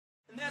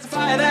There's a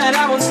fire that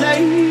I won't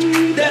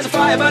slay. There's a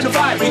fire burn the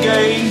fire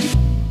brigade.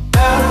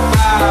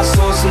 Help our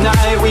souls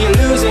tonight, we are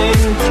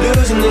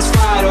losing this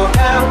fight. Oh,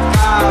 help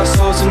our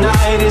souls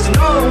tonight, is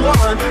no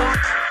one.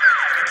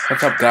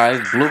 What's up, guys?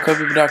 Blue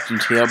Kirby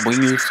Productions here,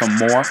 bringing you some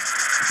more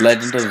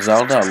Legend of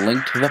Zelda: A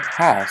Link to the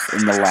Past.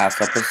 In the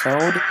last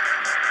episode,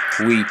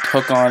 we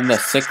took on the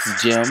 6th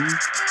gym.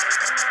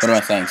 What am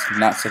I saying?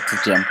 Not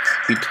 6th gym.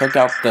 We took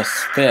out the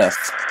 5th.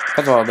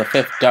 First of all, the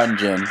 5th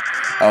dungeon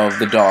of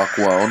the Dark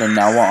World, and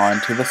now we're on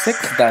to the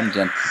 6th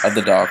dungeon of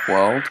the Dark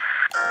World.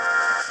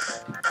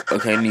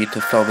 Okay, need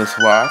to throw this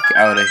rock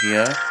out of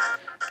here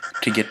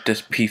to get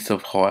this piece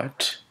of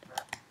heart.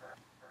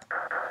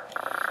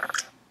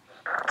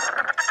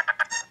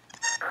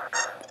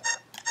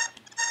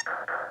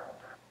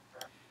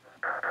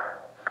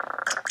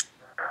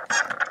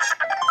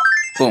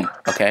 Boom,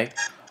 okay.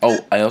 Oh,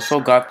 I also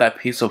got that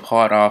piece of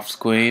heart off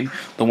screen,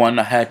 the one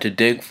I had to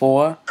dig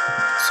for,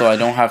 so I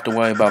don't have to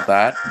worry about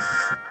that.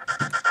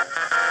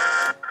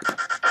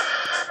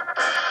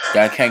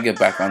 Yeah, I can't get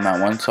back on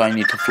that one, so I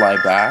need to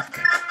fly back.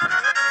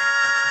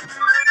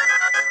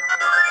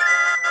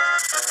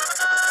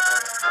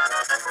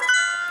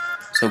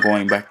 So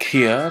going back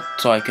here,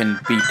 so I can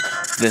beat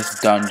this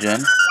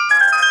dungeon.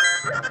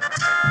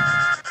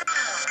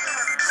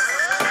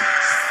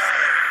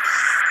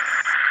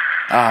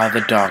 Ah,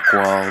 the Dark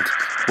World,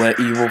 where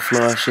evil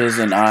flourishes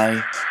and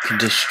I can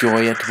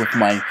destroy it with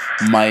my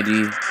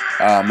mighty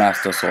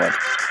Master Sword.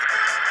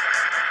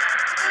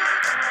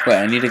 Wait,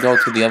 I need to go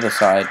to the other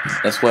side.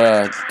 That's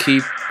where a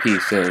key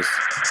piece is.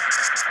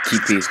 Key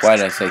piece, why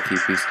did I say key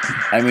piece?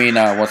 I mean,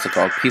 what's it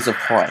called? Piece of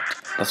heart.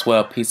 That's where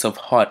a piece of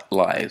heart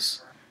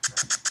lies.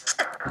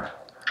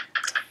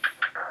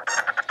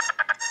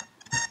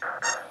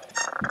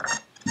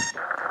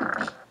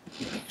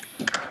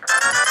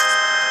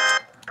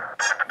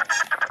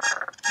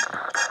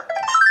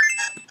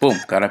 Boom,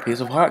 got a piece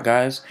of heart,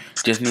 guys.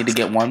 Just need to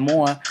get one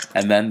more,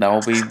 and then that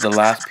will be the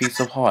last piece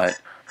of heart.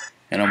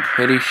 And I'm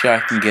pretty sure I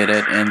can get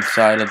it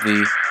inside of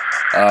the,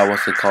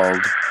 what's it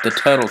called? The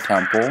Turtle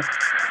Temple.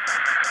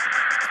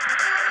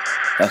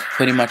 That's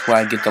pretty much where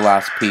I get the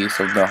last piece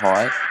of the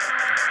heart.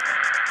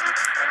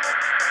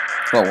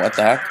 Whoa, what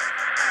the heck?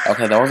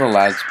 Okay, that was a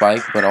lag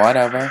spike, but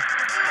whatever.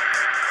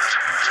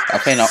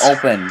 Okay, now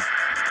open.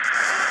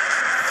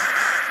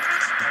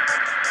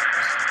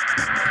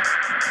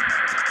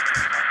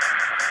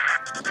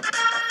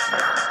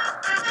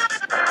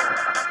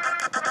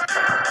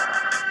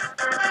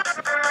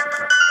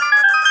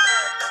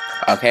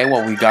 Okay,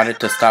 well, we got it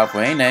to stop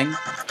raining.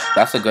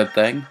 That's a good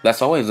thing.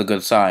 That's always a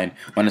good sign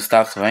when it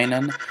stops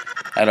raining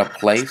at a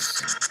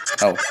place.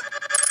 Oh.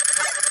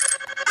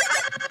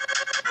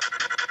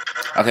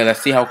 Okay,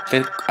 let's see how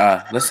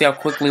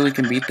quickly we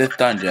can beat this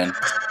dungeon.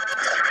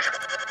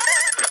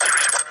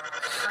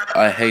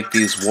 I hate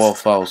these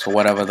wolfos, or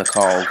whatever they're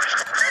called.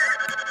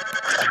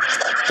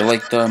 They're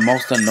like the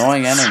most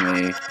annoying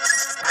enemy.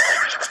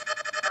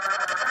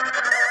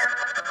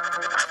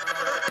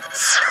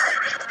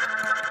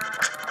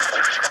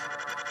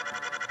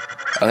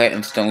 Okay,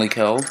 instantly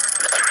killed.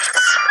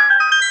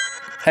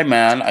 Hey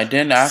man, I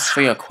didn't ask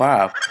for your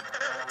crap.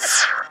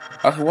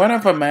 Okay,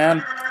 whatever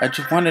man. I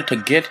just wanted to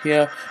get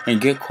here and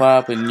get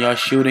crap and you're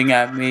shooting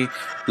at me.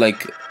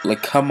 Like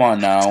come on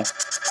now.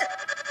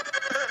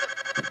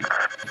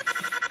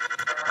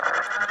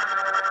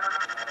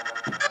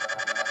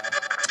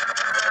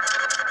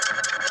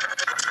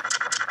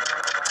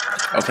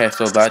 Okay,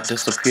 so that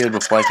disappeared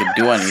before I could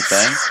do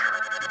anything.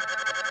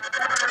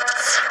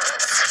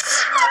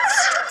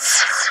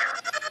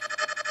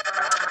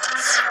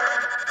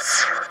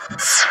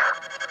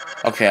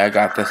 Okay, I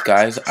got this,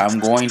 guys. I'm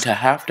going to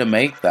have to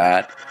make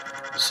that.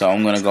 So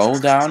I'm going to go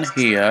down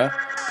here.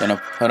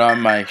 Gonna put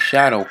on my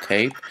shadow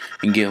cape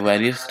and get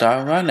ready to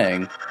start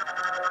running.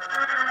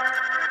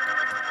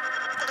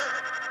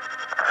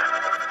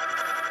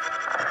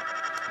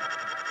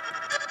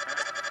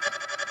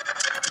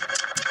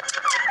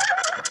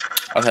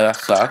 Okay, that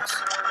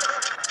sucks.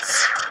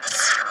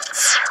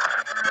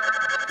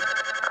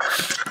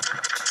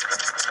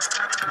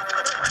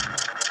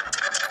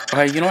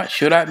 Okay, you know what?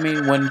 Shoot at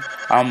me when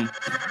I'm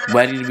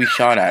ready to be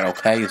shot at,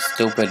 okay? You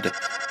stupid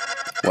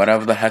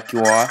whatever the heck you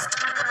are.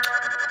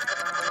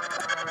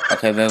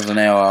 Okay, there's an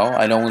arrow.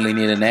 I don't really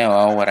need an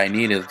arrow. What I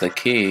need is the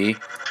key.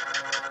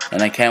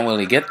 And I can't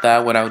really get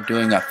that without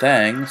doing a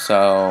thing,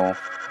 so...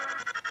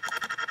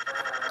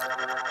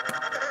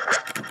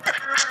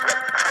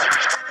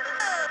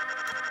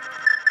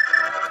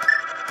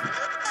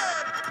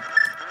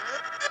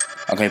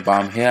 Okay,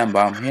 bomb here and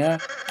bomb here.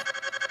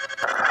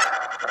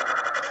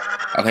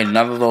 Okay,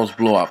 none of those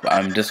blew up.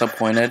 I'm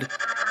disappointed.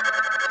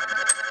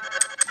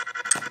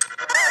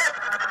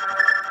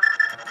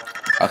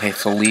 Okay,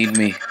 so lead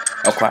me.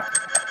 Oh crap.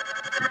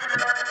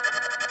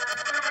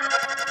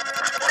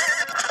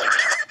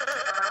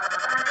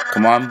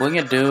 Come on, bring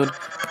it, dude.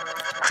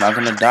 Not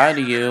gonna die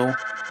to you.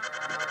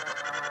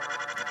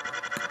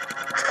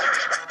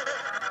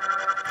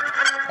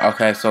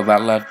 Okay, so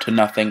that led to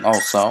nothing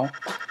also.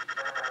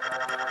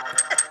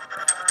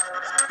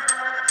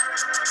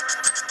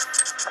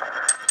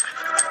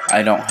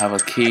 I don't have a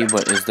key,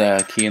 but is there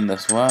a key in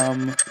this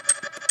room?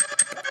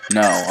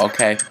 No.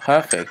 Okay,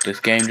 perfect. This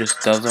game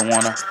just doesn't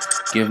want to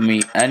give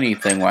me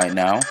anything right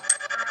now.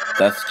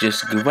 That's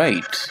just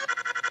great.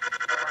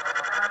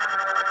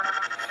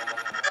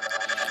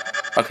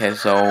 Okay,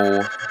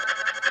 so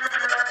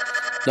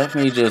let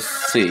me just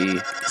see.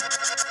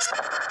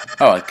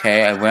 Oh,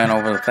 okay, I ran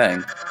over the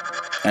thing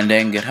and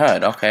didn't get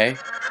hurt. Okay.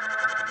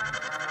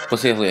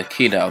 Specifically a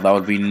key though, that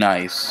would be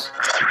nice.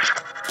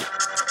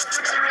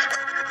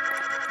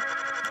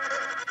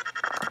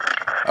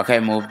 Okay,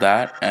 move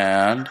that,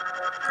 and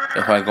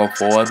if I go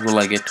forward, will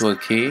I get to a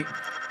key?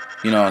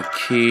 You know, a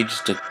key,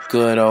 just a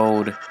good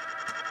old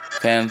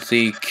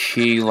fancy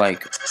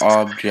key-like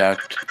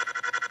object.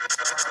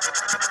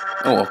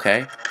 Oh,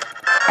 okay.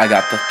 I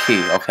got the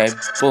key, okay?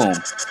 Boom.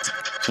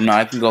 So now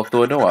I can go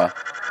through a door.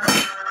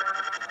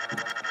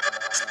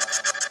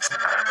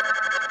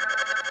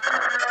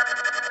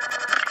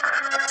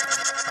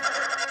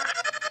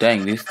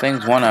 Dang, these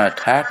things want to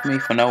attack me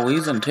for no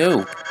reason,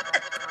 too.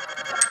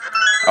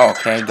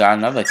 Okay, got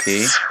another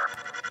key.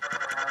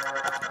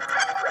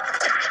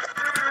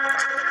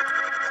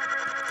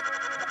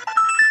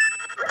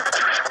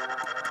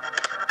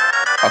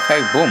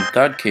 Okay, boom,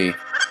 third key.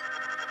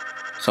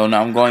 So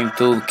now I'm going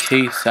through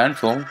Key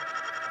Central.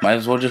 Might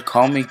as well just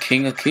call me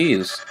King of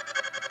Keys.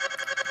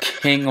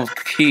 King of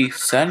Key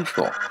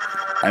Central.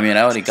 I mean,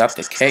 I already got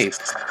the cape.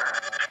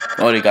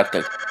 I already got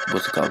the,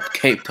 what's it called,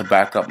 cape to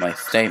back up my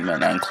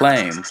statement and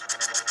claim.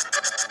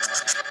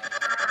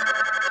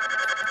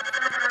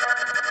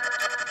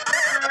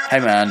 Hey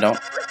man, don't.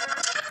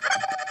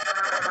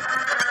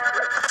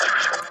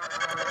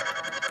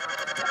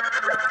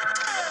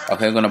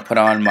 Okay, I'm gonna put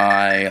on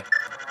my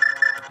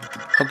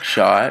hook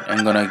shot.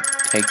 I'm gonna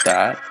take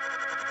that.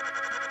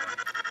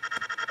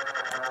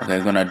 Okay,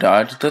 I'm gonna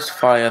dodge this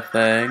fire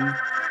thing.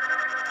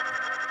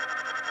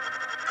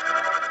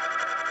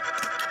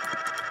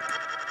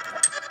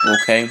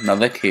 Okay,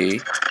 another key.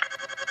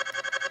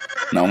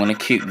 Now I'm gonna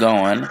keep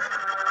going.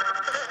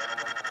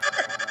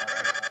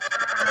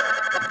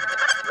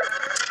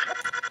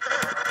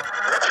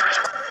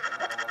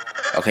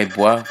 Okay,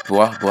 boy,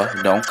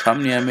 don't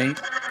come near me.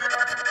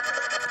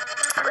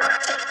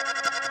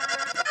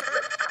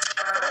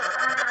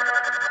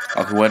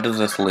 Okay, where does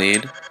this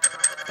lead?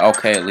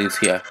 Okay, it leads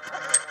here.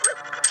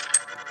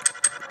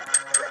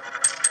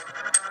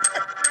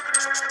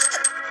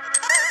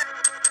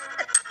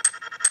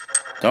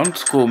 Don't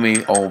school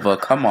me over,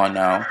 come on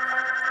now.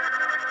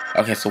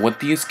 Okay, so with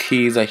these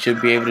keys, I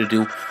should be able to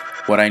do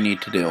what I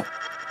need to do.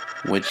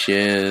 Which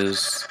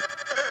is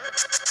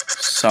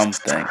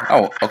something.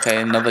 Oh,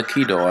 okay, another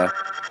key door.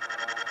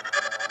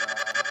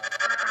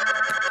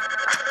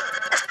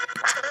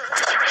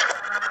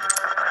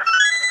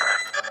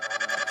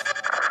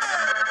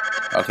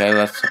 Okay,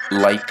 let's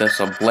light this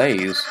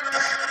ablaze.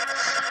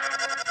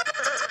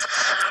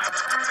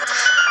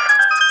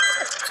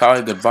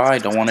 Sorry, goodbye,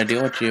 don't want to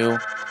deal with you.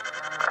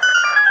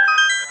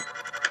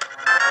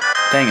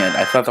 Dang it,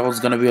 I thought that was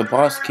gonna be a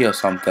boss key or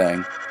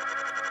something.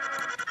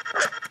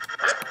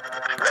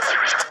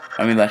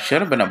 I mean, that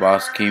should have been a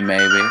boss key,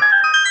 maybe.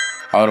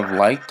 I would have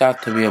liked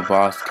that to be a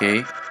boss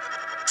key.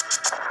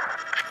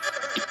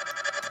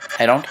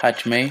 Hey, don't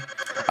touch me.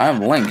 I am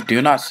Link. Do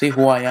you not see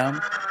who I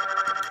am?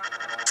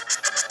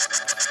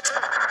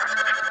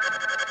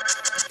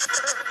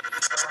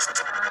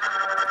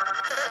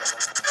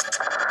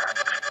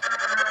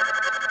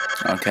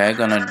 Okay,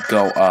 gonna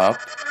go up.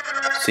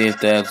 See if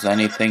there's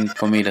anything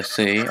for me to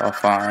see or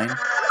find.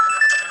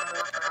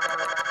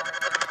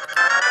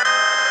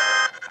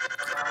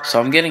 So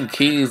I'm getting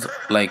keys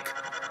like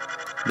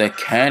the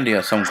candy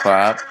or some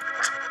crap.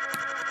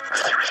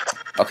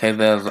 Okay,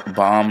 there's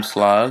bomb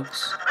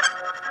slugs.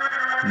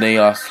 They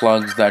are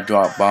slugs that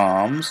drop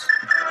bombs.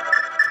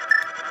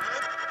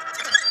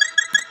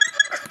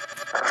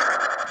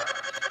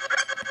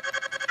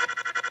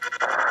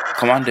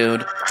 Come on,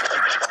 dude.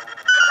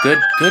 Good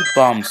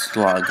bomb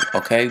slug,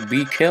 okay?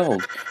 Be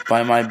killed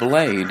by my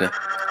blade,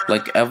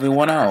 like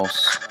everyone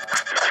else.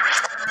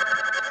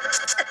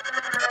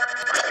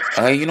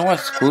 Okay, you know what?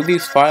 Screw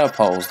these fire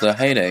poles, they're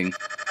hating.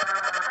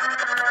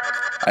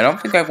 I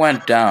don't think I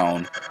went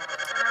down.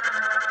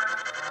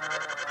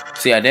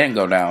 See, I didn't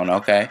go down,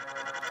 okay.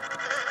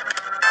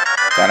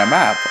 Got a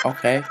map,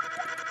 okay.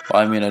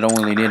 Well, I mean, I don't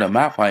really need a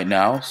map right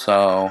now,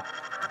 so...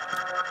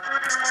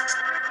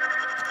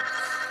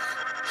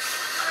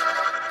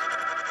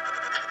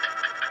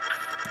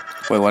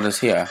 Wait, what is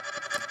here?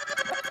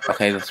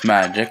 Okay, that's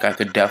magic. I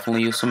could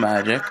definitely use some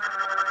magic.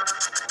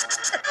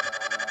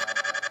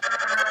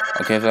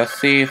 Okay, let's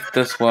see if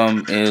this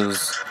room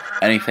is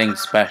anything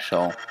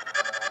special.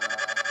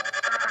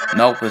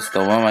 Nope, it's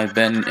the room I've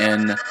been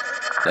in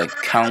like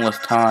countless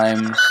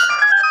times.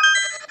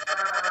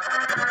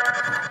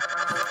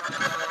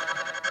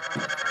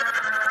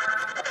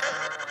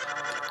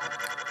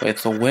 Wait,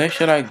 so where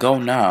should I go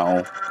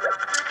now?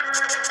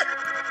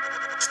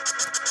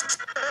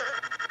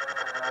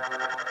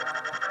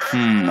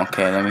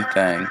 Okay, let me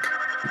think.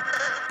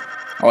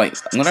 Oh wait,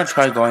 I'm gonna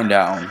try going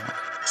down.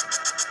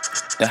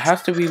 There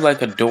has to be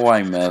like a door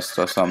I missed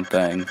or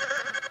something.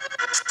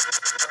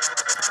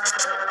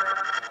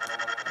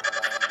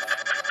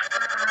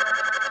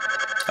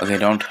 Okay,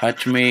 don't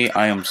touch me.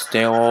 I am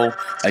sterile.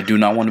 I do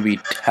not want to be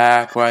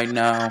attacked right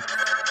now.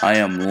 I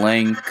am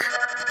Link.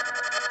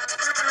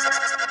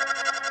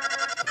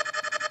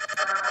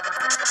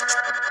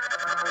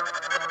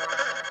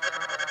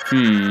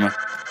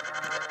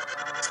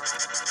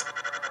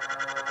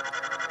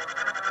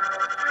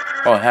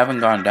 Oh, I haven't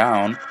gone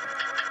down.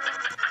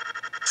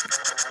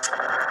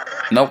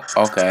 Nope,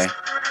 okay.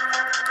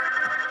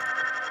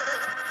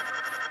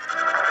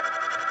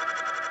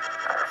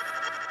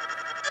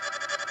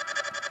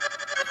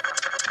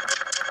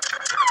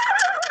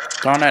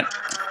 Darn it.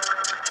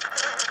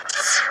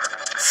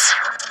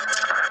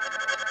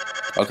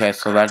 Okay,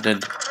 so that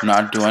did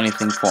not do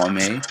anything for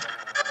me.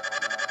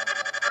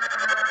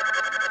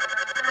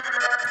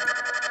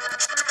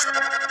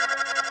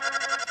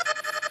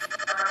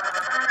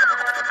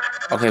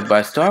 Okay, but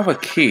I still have a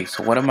key,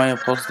 so what am I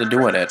supposed to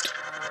do with it?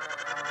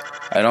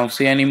 I don't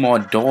see any more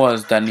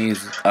doors that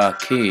needs a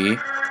key.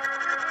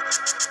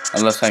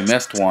 Unless I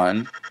missed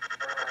one.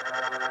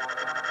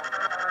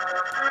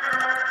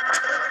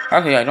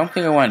 Okay, I don't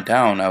think I went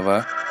down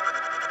ever.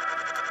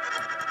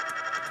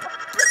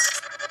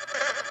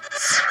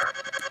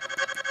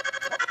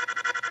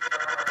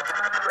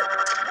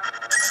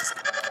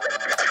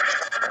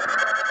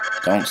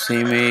 Don't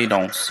see me,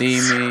 don't see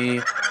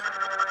me.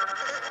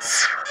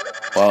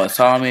 Well, it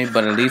saw me,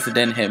 but at least it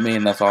didn't hit me,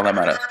 and that's all that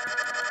matters.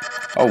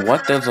 Oh,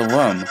 what? There's a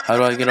room. How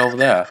do I get over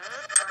there?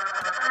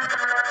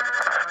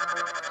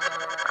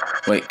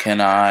 Wait,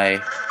 can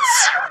I...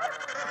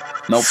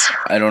 Nope,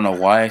 I don't know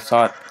why I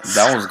thought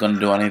that was gonna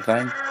do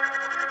anything.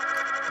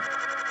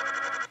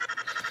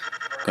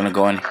 Gonna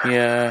go in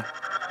here.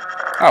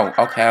 Oh,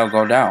 okay, I'll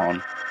go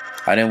down.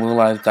 I didn't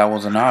realize that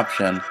was an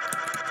option.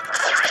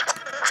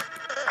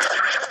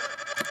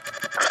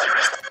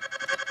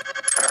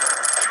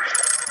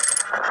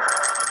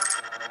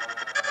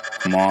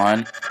 Come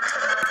on.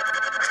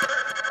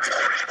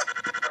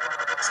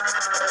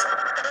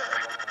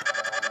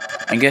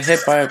 And get hit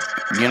by,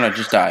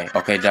 just die.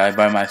 Okay, die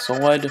by my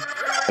sword.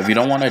 If you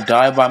don't want to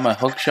die by my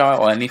hook shot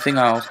or anything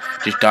else,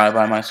 just die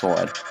by my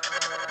sword.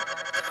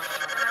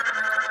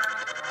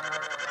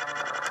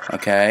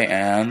 Okay,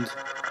 and...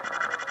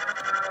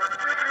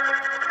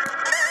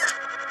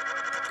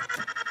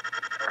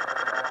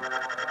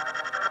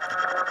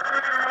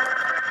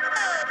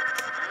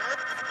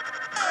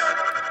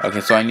 Okay,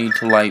 so I need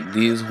to light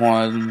these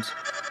ones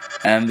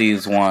and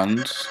these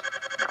ones.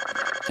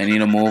 I need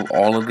to move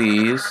all of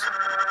these.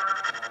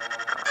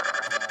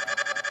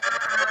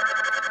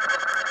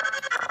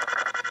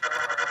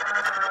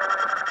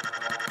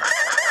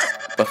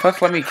 But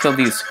first let me kill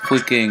these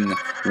freaking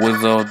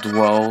wizard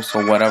dwells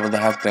or whatever the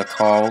heck they're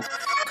called.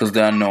 Because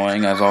they're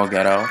annoying as all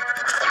get out.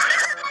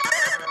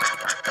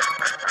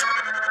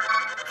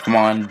 Come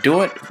on,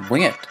 do it.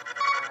 Wing it.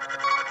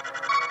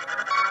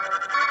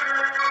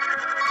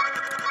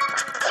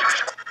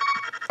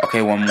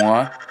 Okay, one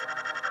more.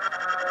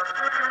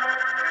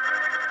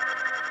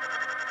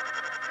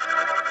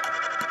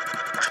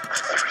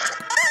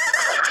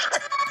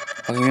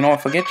 Okay, you know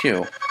what? Forget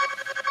you.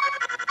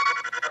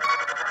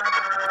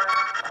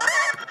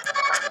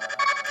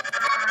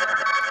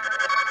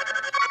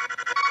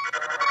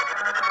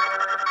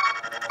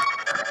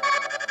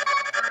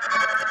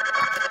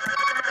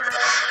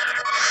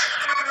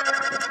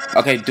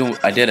 Okay,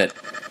 I did it.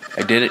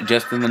 I did it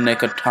just in the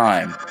nick of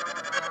time.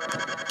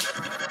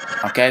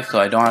 Okay, so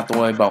I don't have to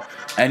worry about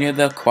any of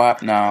the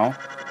crap now.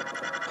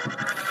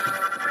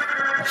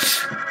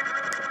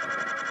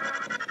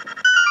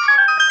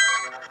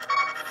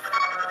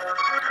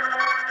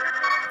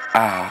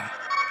 Ah,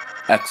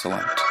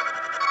 excellent.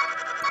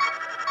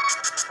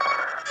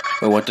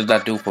 Wait, what did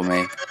that do for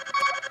me?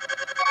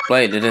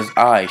 Wait, it is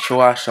I,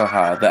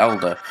 Shurashaha, the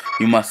Elder.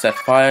 You must set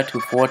fire to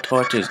 4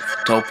 torches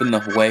to open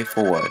the way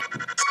forward.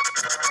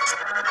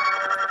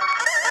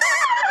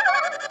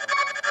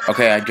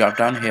 Okay, I dropped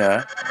down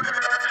here.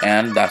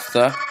 And that's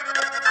the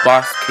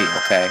boss key,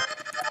 okay.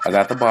 I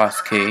got the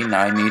boss key,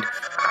 now I need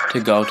to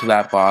go to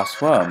that boss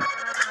room.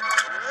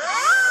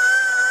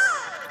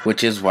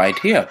 Which is right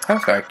here,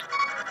 perfect.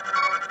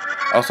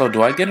 Also,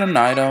 do I get an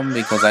item?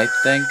 Because I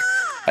think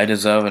I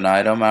deserve an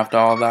item after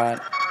all that.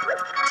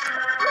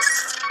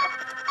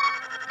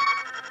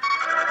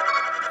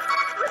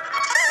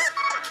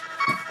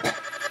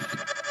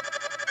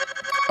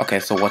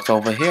 Okay, so what's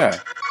over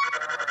here?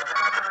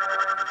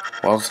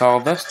 What's all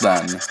this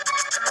then?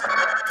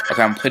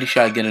 Okay, I'm pretty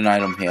sure I get an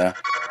item here.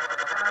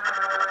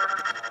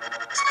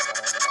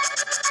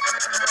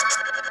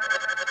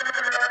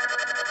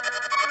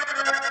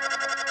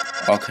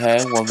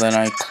 Okay, well then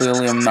I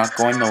clearly am not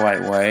going the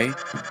right way.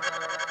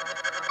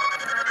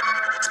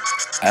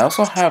 I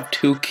also have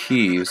 2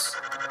 keys,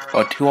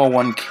 or 2 or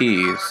 1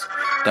 keys,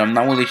 that I'm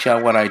not really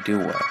sure what I do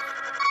with.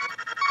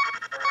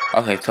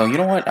 Okay, so you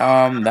know what,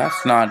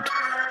 that's not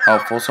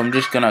helpful, so I'm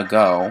just gonna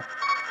go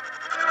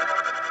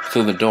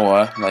through the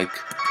door, like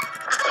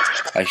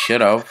I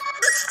should have.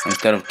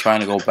 instead of trying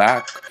to go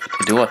back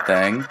to do a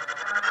thing.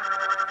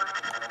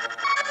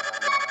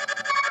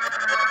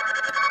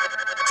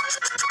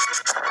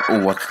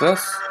 Ooh, what's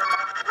this?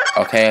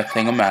 Okay, a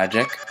thing of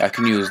magic. I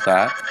can use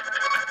that.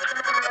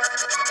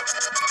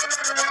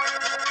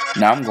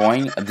 Now I'm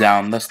going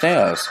down the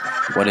stairs.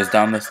 What is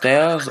down the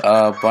stairs?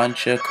 A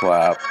bunch of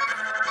crap.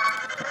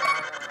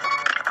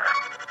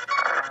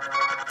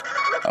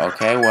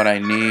 Okay, what I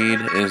need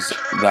is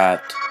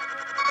that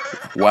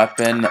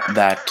weapon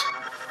that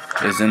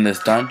is in this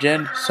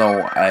dungeon.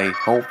 So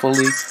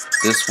hopefully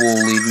this will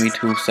lead me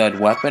to said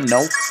weapon.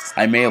 Nope,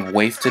 I may have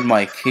wasted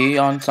my key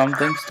on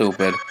something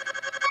stupid.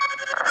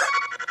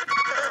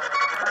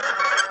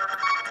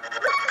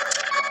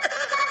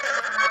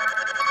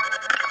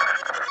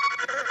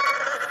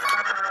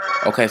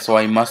 Okay, so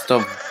I must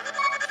have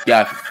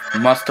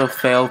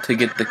failed to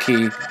get the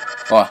key.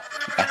 Oh,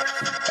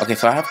 okay,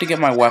 so I have to get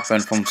my weapon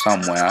from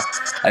somewhere.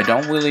 I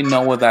don't really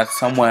know where that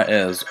somewhere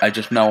is. I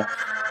just know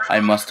I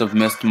must have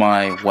missed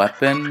my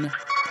weapon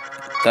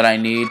that I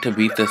need to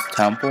beat this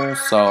temple,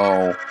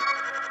 so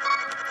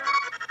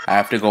I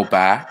have to go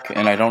back,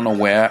 and I don't know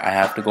where I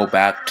have to go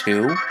back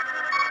to.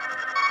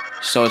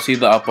 So it's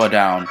either up or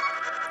down.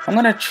 I'm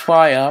gonna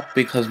try up,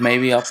 because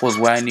maybe up was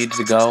where I needed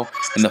to go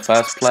in the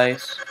first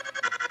place.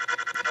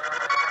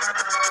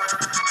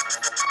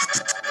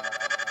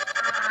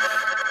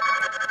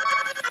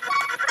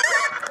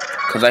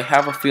 Because I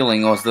have a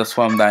feeling it was this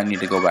one that I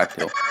need to go back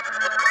to.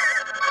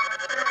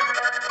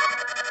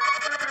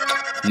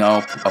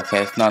 Nope.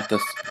 Okay, it's not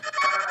this.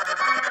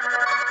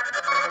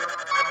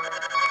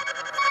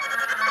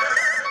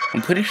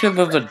 I'm pretty sure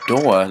there's a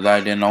door that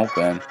I didn't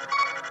open.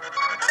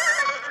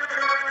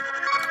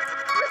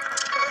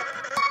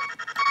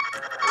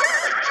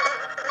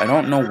 I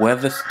don't know where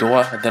this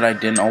door that I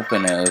didn't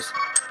open is.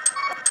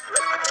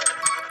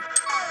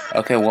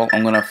 Okay, well,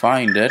 I'm gonna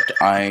find it.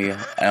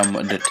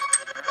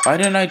 Why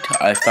didn't I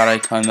thought I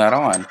turned that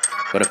on,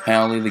 but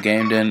apparently the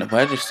game didn't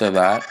register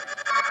that.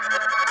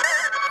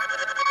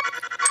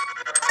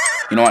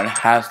 You know what? It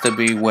has to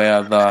be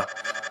where the,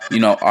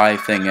 eye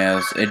thing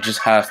is. It just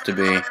has to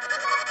be.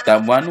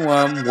 That one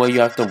room where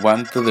you have to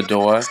run through the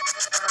door.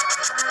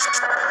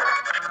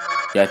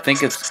 Yeah, I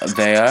think it's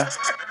there.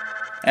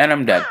 And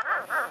I'm dead.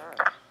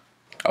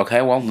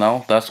 Okay, well,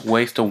 no. That's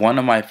wasted one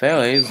of my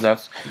fairies.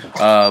 That's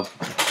a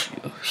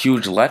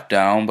huge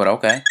letdown, but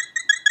okay.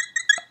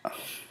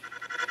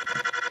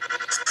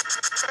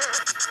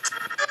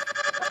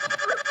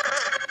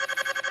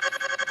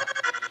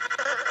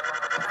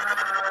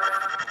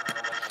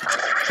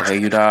 Okay,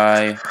 you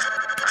die.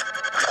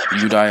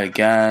 You die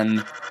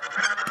again.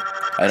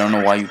 I don't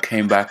know why you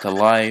came back to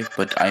life,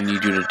 but I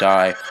need you to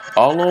die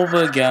all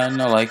over again,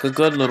 like a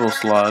good little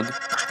slug.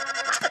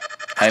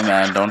 Hey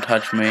man, don't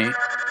touch me.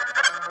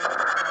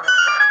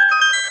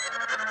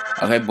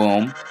 Okay,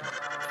 boom.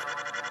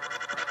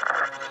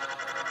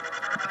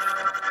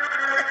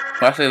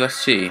 Well, actually, let's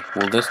see.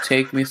 Will this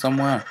take me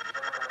somewhere?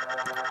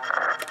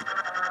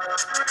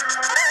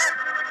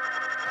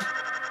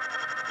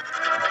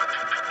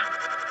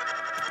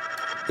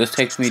 This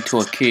takes me to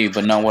a key,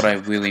 but not what I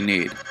really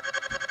need.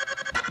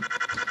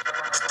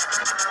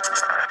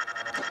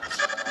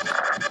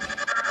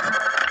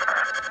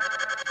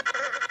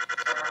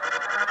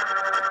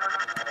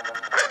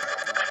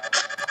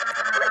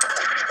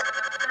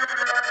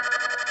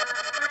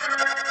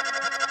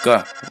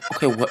 God.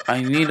 Okay, what?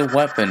 I need a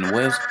weapon.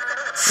 Where's...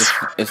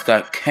 It's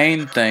that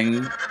cane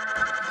thing.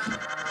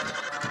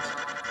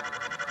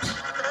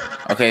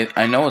 Okay,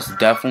 I know it's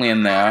definitely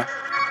in there.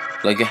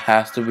 Like, it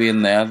has to be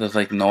in there. There's,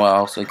 like, nowhere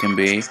else it can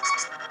be.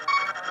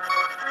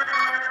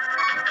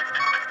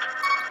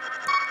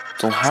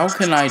 So how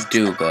can I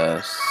do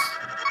this?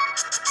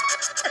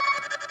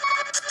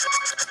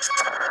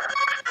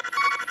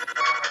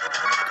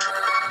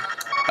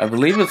 I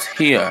believe it's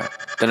here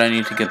that I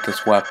need to get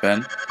this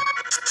weapon.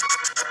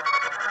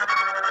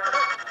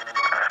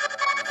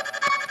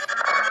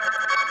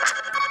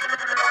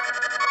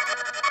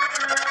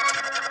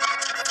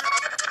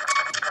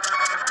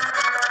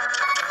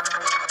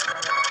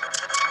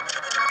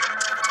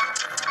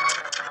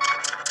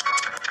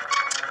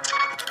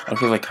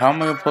 Okay, like, how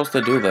am I supposed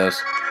to do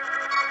this?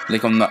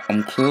 Like,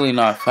 I'm clearly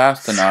not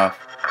fast enough.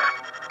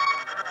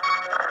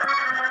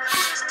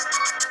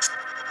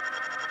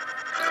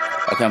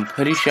 Okay, I'm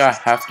pretty sure I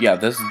have to, yeah,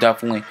 this is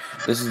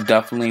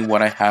definitely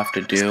what I have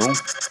to do.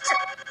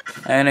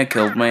 And it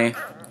killed me.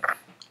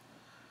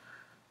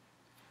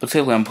 But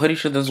seriously, I'm pretty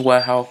sure this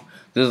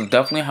is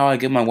definitely how I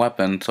get my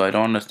weapon, so I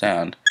don't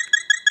understand.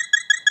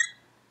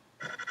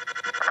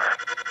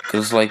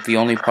 Because it's like the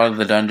only part of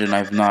the dungeon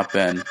I've not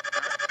been.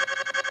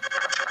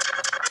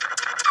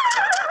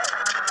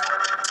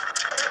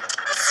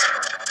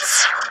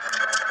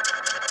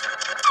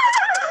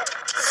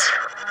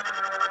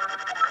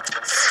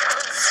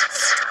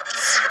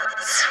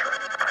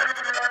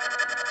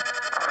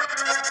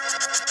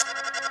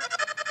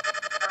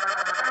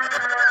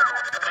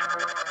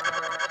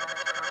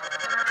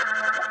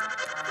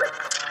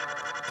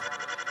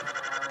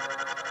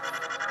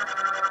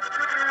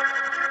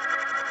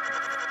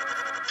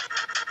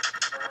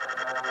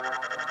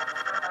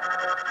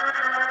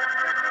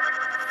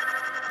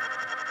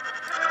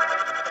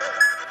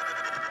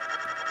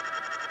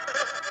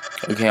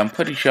 Okay, I'm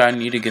pretty sure I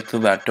need to get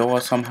through that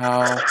door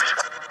somehow.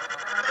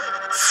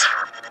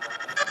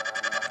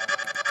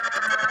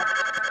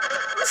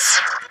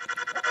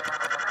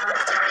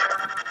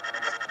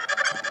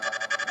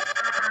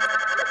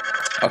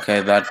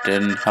 Okay, that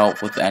didn't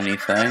help with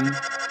anything.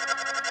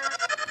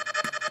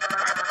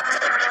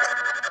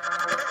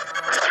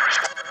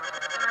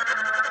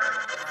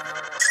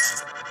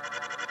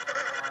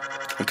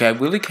 Okay, I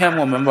really can't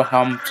remember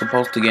how I'm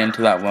supposed to get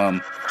into that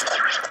room.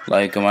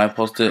 Like, am I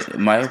supposed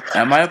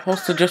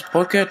to just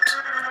book it?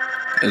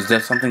 Is there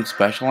something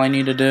special I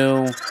need to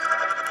do?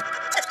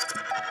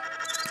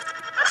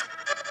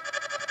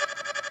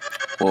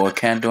 Well, I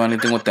can't do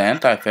anything with the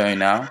anti-fairy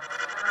now.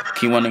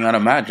 Keep running out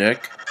of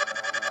magic.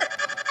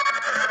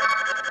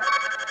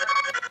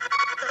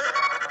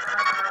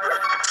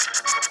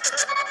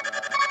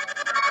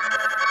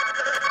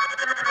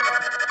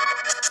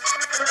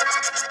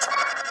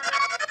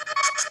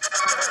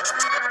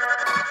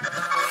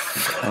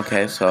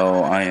 Okay,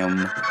 so I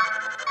am...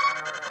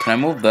 Can I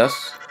move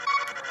this?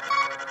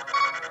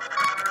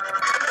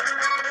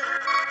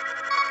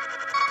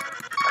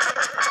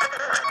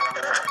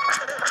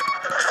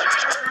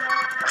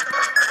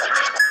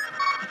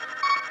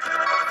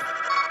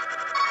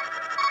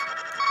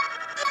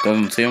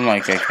 Doesn't seem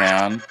like I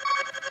can.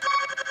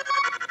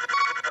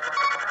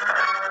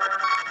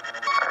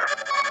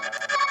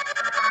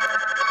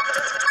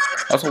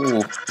 Also,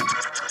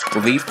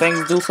 will these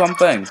things do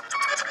something?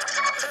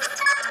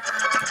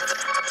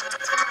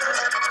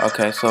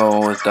 Okay,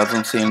 so it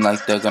doesn't seem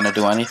like they're gonna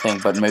do anything,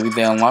 but maybe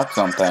they unlock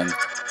something.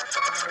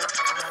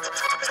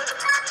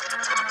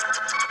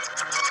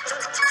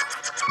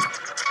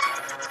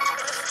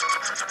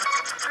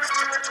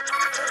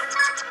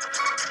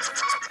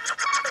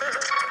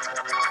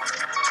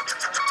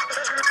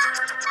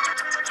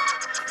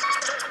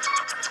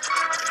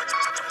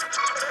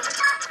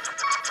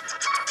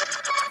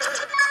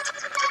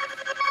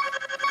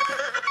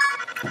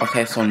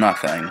 Okay, so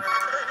nothing.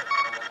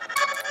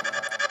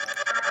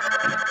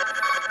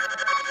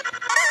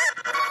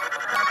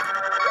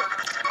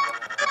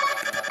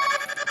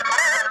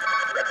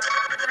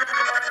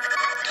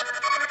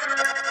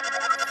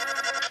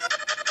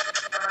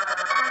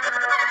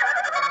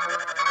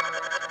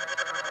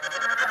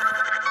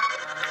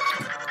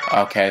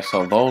 Okay,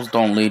 so those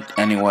don't lead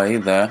anywhere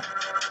either.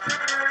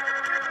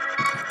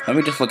 Let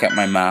me just look at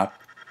my map.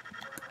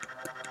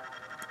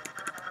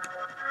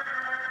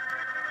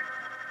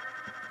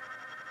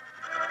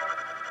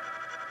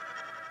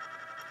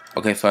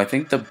 Okay, so I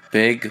think the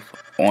big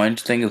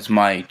orange thing is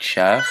my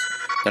chest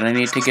that I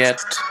need to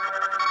get.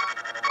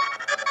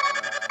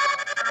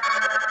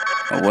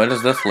 Where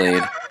does this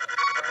lead?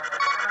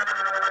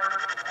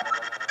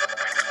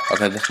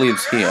 Okay, this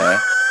leads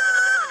here.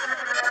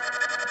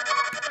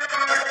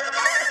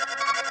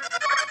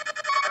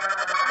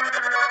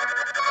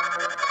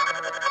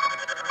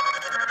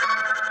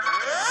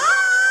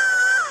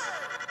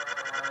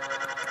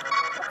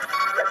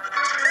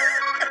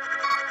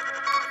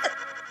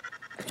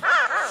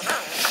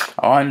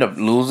 I'll end up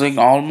losing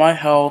all my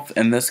health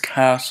in this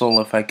castle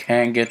if I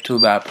can't get to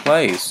that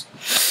place.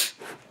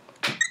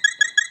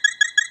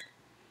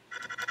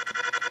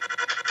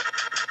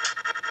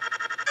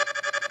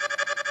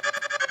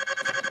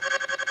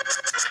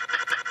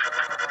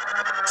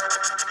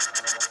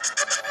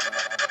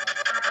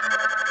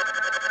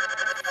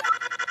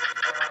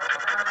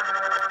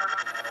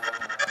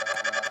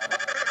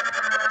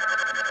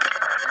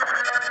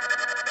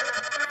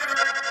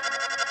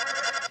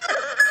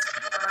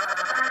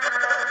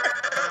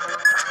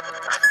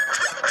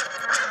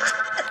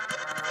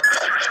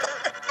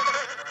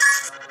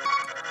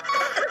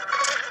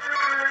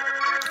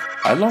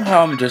 I love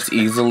how I'm just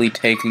easily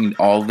taking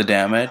all the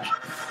damage.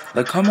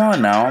 Like, come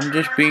on now, I'm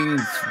just being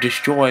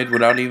destroyed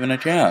without even a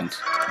chance.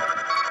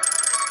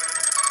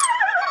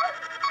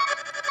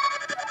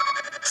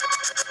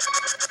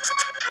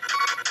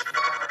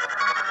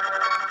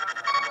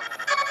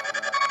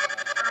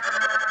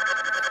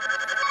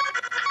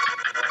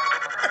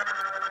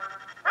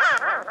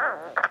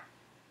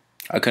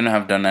 I couldn't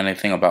have done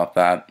anything about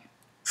that.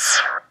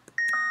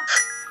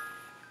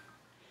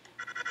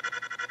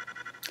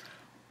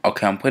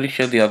 Okay, I'm pretty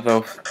sure the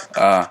other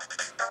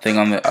thing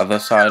on the other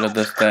side of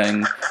this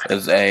thing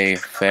is a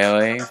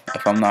fairy,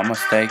 if I'm not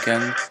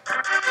mistaken.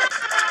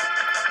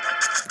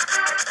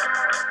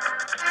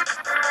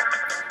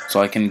 So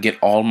I can get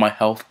all my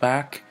health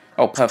back.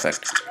 Oh,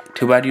 perfect.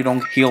 Too bad you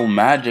don't heal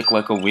magic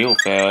like a real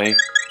fairy.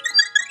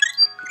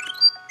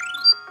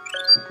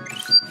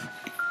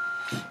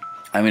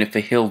 I mean, if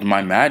it healed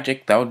my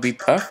magic, that would be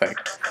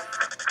perfect.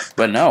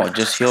 But no, it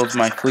just heals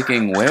my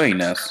freaking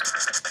weariness.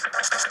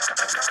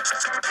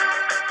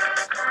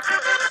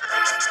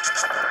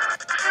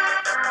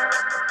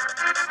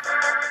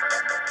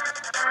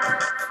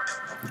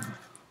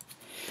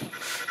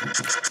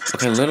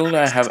 Okay, literally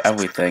I have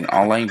everything.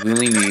 All I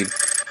really need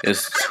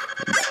is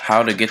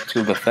how to get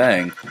to the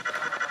thing.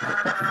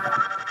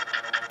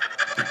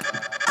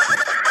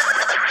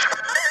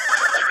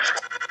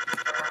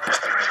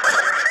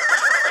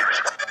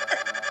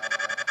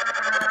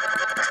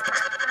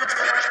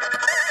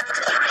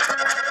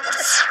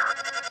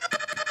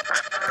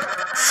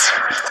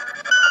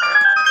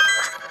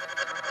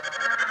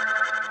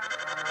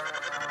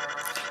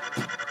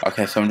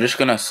 Okay, so I'm just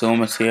gonna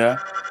assume it's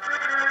here.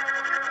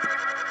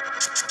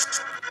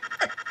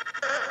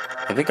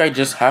 I think I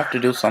just have to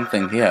do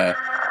something here.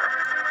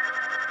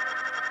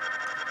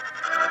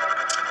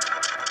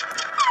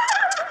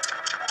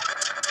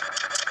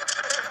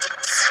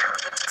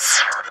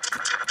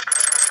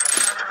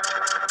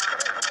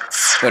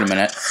 Wait a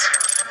minute.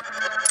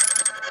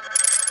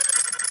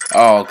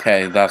 Oh,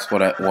 okay, that's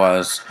what it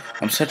was.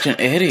 I'm such an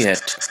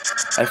idiot.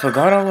 I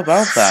forgot all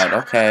about that.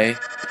 Okay.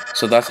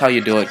 So that's how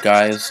you do it,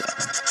 guys.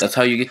 That's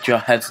how you get your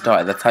head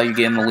start. That's how you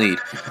get in the lead.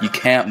 You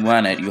can't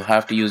run it. You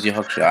have to use your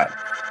hook shot.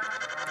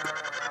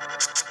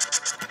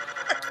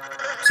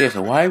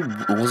 Seriously, why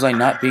was I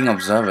not being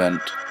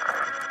observant?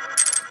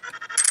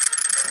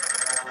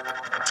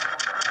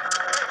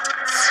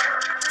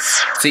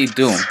 See,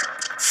 Doom.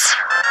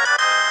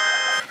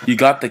 You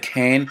got the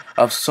cane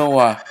of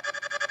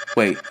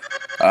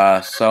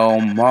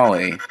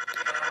Molly.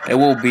 It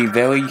will be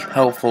very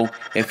helpful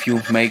if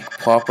you make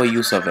proper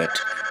use of it.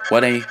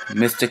 What a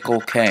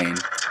mystical cane.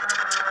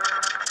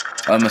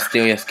 A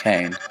mysterious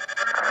cane.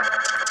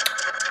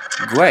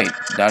 Great,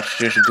 that's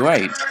just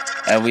great.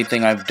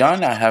 Everything I've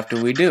done I have to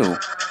redo.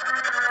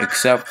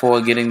 Except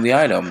for getting the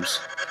items.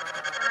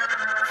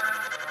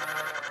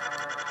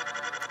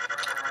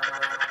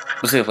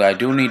 But seriously, I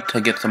do need to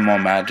get some more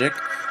magic.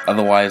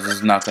 Otherwise, this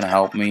is not going to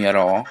help me at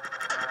all.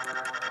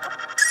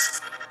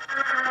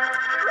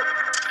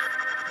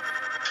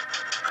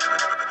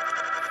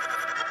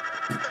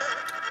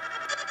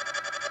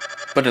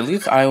 But at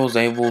least I was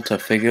able to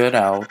figure it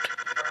out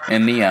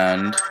in the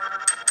end.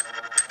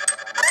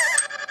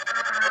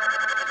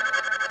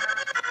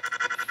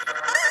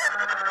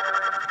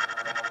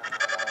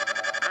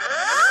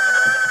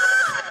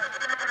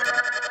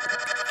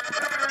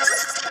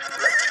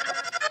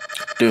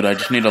 Dude, I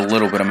just need a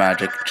little bit of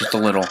magic. Just a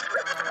little.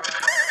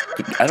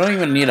 I don't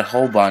even need a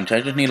whole bunch.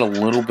 I just need a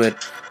little bit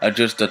of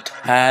just a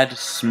tad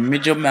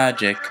smidge of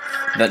magic.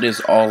 That is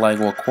all I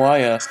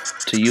require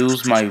to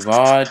use my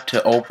rod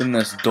to open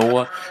this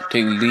door to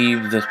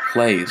leave this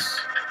place.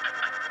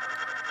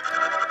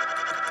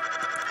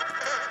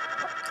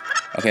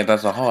 Okay,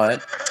 that's a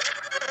heart.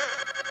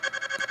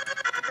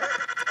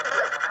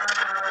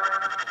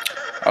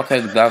 Okay,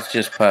 that's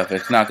just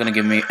perfect. It's not gonna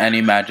give me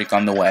any magic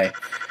on the way.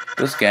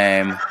 This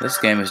game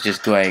is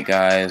just great,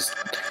 guys.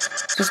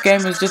 This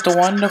game is just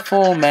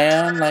wonderful,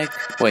 man. Like,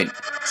 wait.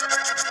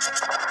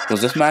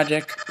 Was this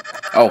magic?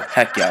 Oh,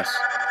 heck yes.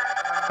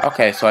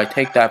 Okay, so I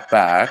take that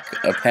back.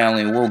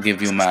 Apparently, will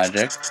give you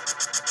magic.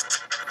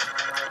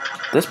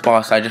 This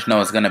boss, I just know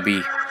is gonna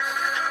be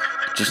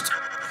just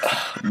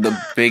the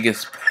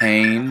biggest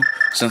pain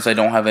since I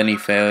don't have any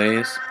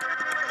fairies.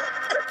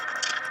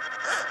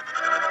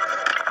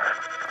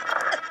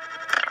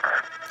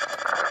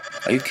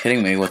 Are you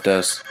kidding me with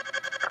this?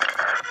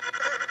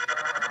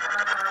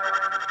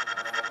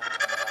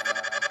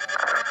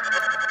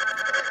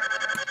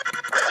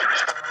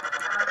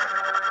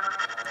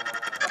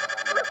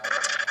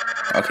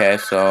 Okay,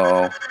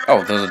 so...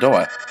 Oh, there's a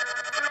door.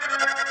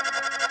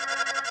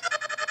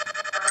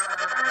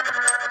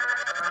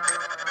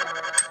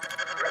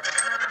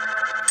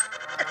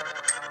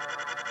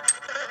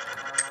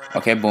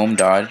 Okay, boom,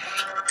 dodged.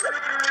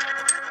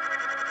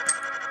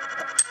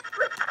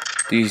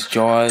 These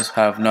jars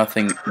have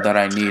nothing that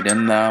I need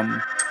in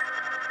them.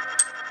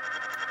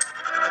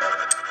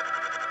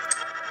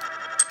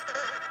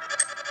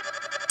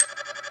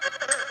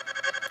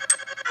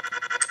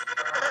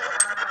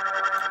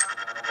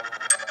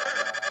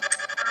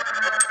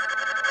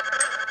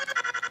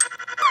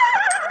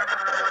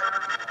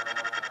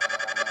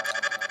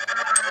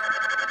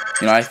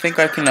 You know, I think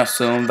I can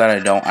assume that I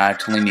don't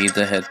actually need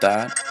to hit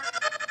that.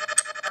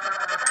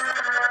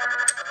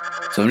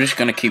 So I'm just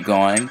gonna keep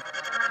going.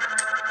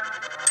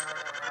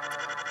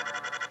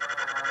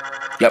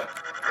 Yep.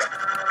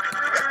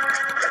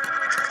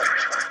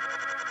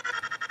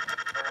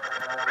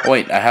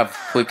 Wait, I have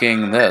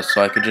freaking this,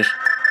 so I could just...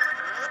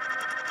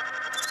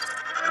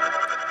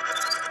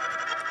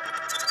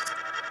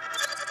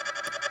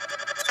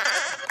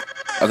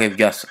 Okay,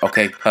 yes.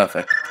 Okay,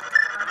 perfect.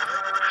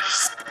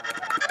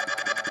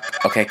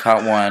 Okay,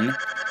 caught one.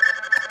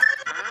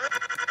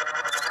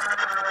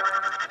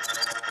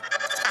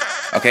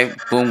 Okay,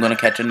 boom, gonna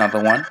catch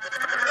another one.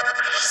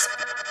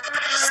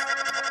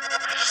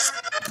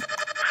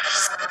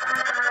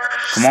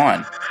 Come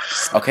on.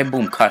 Okay,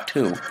 boom, caught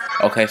two.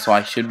 Okay, so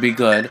I should be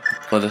good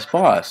for this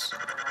boss.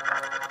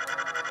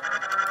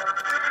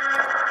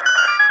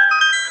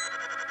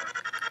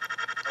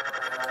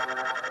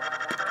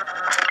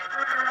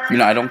 You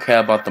know, I don't care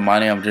about the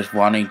money, I'm just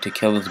wanting to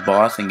kill this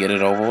boss and get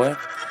it over with.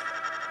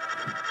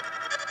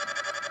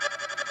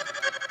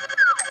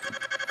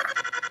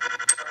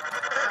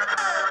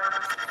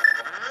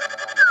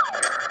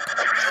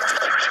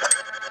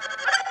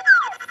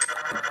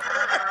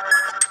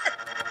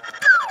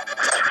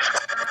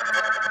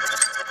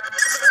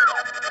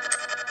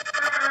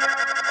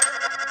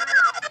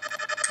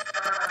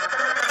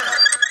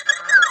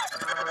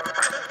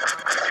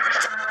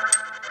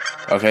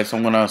 Okay, so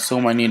I'm gonna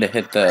assume I need to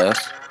hit this.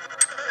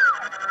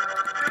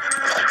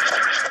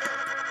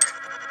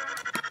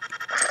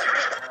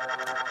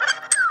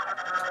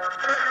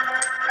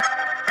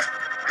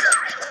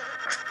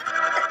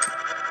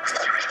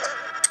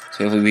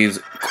 these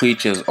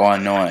creatures are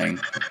annoying.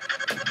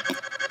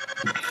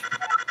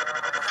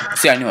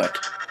 See, I knew it.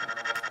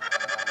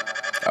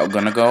 I'm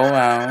gonna go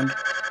around.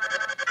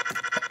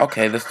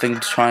 Okay, this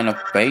thing's trying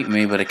to bait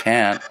me, but it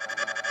can't.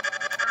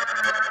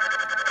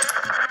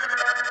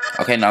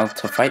 Okay, now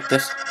to fight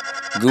this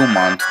goo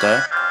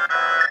monster.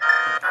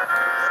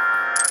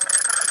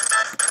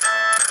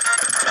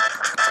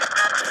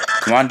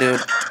 Come on,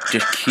 dude.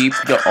 Just keep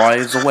your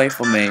eyes away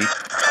from me.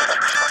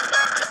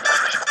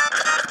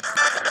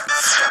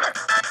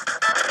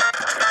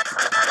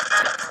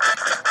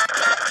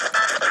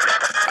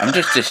 I'm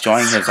just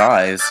destroying his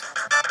eyes.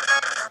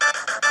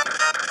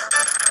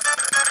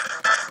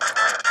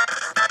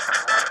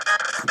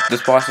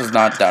 This boss is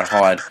not that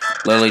hard.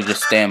 Literally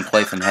just stay in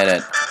place and hit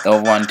it.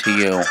 It'll run to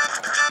you.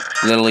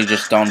 Literally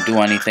just don't do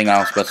anything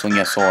else but swing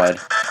your sword.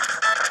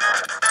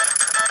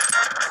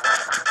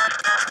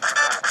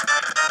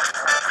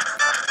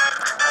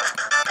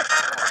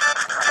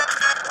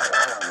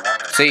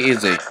 See,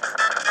 easy.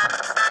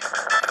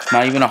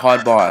 Not even a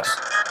hard boss.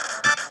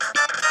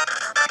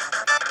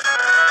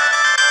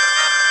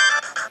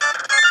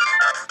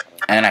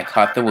 And I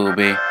caught the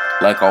ruby,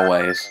 like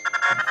always.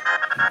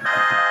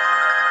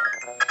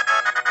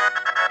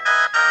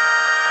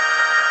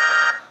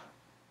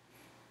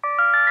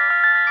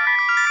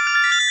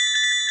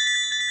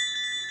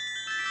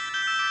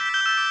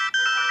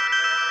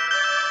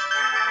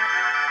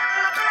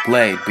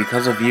 Blade,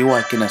 because of you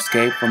I can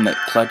escape from the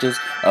clutches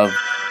of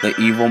the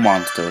evil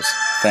monsters.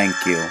 Thank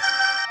you.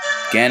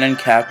 Ganon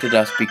captured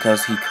us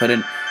because he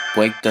couldn't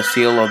break the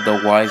seal of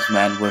the wise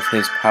man with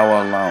his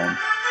power alone.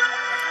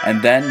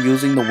 And then,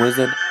 using the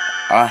wizard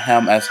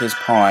Aham as his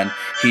pawn,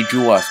 he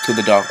drew us to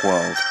the dark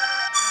world.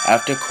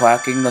 After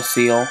cracking the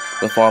seal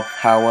with our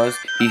powers,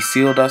 he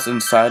sealed us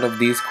inside of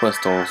these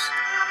crystals.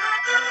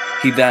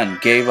 He then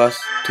gave us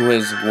to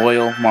his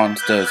loyal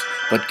monsters,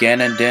 but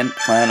Ganon didn't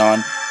plan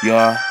on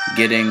your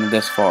getting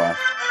this far.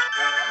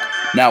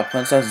 Now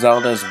Princess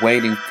Zelda is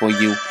waiting for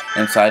you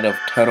inside of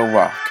Turtle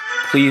Rock.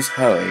 Please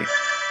hurry.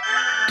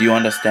 Do you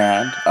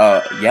understand?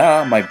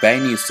 Yeah, my bay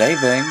needs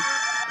saving.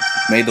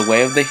 May the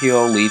way of the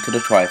hero lead to the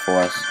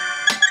Triforce.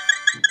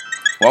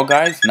 Well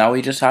guys, now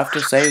we just have to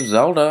save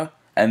Zelda,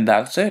 and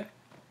that's it.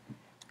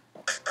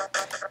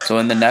 So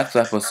in the next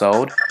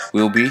episode,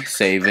 we'll be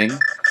saving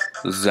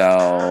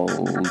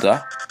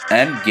Zelda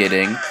and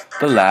getting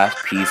the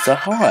last piece of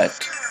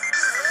heart.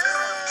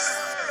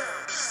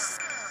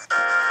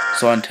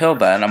 So until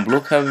then, I'm Blue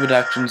Heavy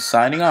Productions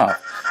signing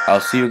off. I'll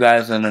see you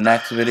guys in the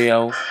next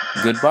video.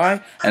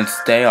 Goodbye, and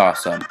stay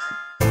awesome.